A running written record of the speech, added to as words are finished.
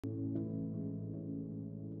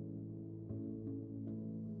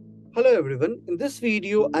Hello everyone. In this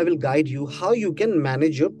video, I will guide you how you can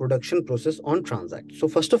manage your production process on TranZact. So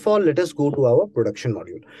first of all, let us go to our production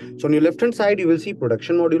module. So on your left hand side, you will see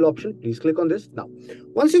production module option. Please click on this. Now,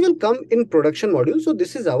 once you will come in production module, so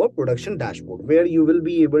this is our production dashboard where you will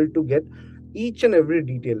be able to get each and every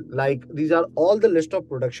detail. Like these are all the list of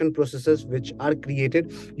production processes which are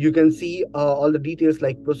created. You can see all the details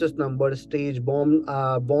like process number, stage, bomb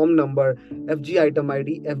number, FG item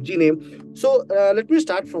ID, FG name. So let me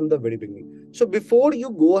start from the very beginning. So before you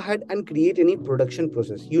go ahead and create any production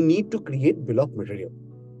process, you need to create bill of material.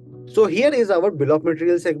 So here is our bill of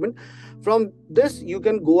material segment. From this, you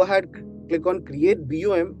can go ahead, click on create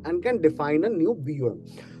BOM and can define a new BOM.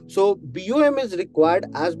 So BOM is required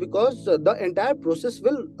as because the entire process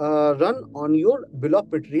will run on your bill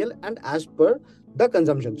of material and as per the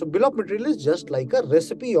consumption. So bill of material is just like a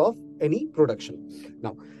recipe of any production.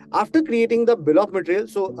 Now, after creating the bill of material,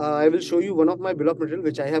 so I will show you one of my bill of material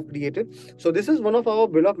which I have created. So this is one of our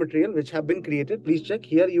bill of material which have been created. Please check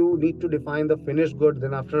here. You need to define the finished good.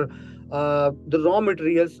 Then after the raw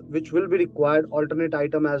materials which will be required, alternate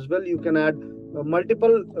item as well. You can add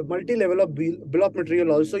multi-level of bill of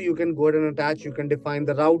material also. You can go ahead and attach. You can define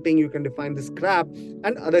the routing. You can define the scrap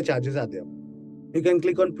and other charges are there. You can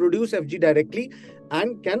click on produce FG directly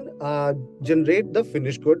and can generate the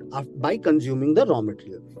finished good by consuming the raw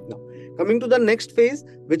material. Now, coming to the next phase,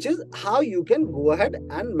 which is how you can go ahead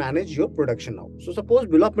and manage your production now. So suppose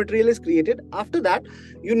bill of material is created. After that,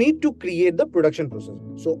 you need to create the production process.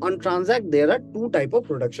 So on TranZact, there are two type of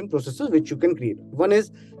production processes which you can create. One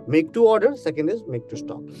is make to order, second is make to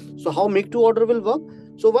stock. So how make to order will work?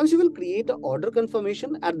 So once you will create an order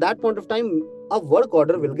confirmation, at that point of time, a work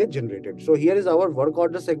order will get generated. So here is our work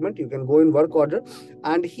order segment. You can go in work order,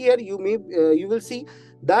 and here you will see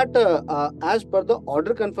that as per the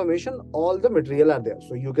order confirmation, all the material are there.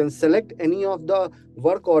 So you can select any of the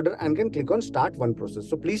work order and can click on start one process.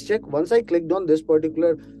 So please check. Once I clicked on this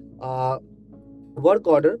particular work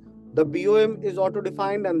order, the BOM is auto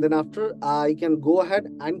defined, and then after I can go ahead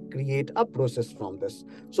and create a process from this.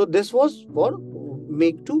 So this was for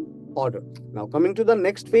make to order. Now coming to the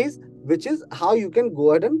next phase, which is how you can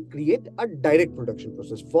go ahead and create a direct production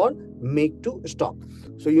process for make to stock.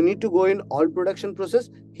 So you need to go in all production process.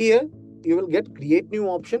 Here you will get create new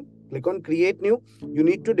option. Click on create new. You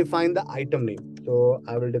need to define the item name. So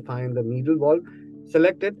I will define the needle valve.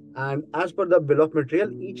 Select it, and as per the bill of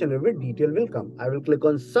material, each and every detail will come. I will click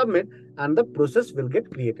on submit and the process will get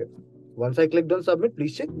created. Once I clicked on submit,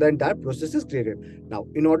 please check the entire process is created. Now,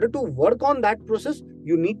 in order to work on that process,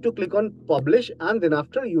 you need to click on publish, and then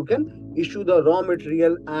after you can issue the raw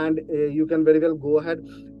material, and you can very well go ahead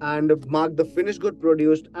and mark the finished good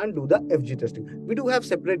produced and do the FG testing. We do have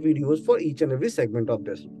separate videos for each and every segment of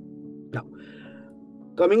this. Now,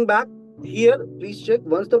 coming back, here please check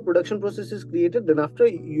once the production process is created, then after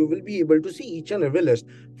you will be able to see each and every list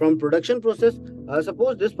from production process.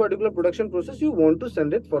 Suppose this particular production process you want to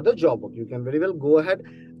send it for the job work, you can very well go ahead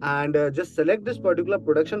and just select this particular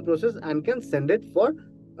production process and can send it for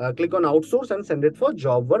click on outsource and send it for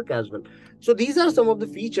job work as well. So these are some of the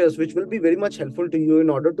features which will be very much helpful to you in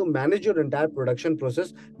order to manage your entire production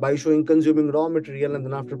process by showing consuming raw material and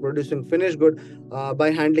then after producing finished good, by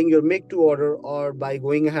handling your make to order, or by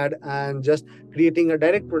going ahead and just creating a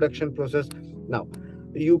direct production process. Now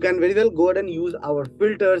you can very well go ahead and use our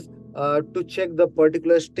filters to check the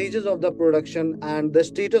particular stages of the production and the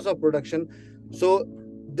status of production. So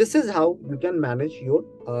this is how you can manage your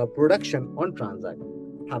production on TranZact.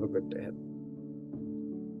 Have a good day ahead.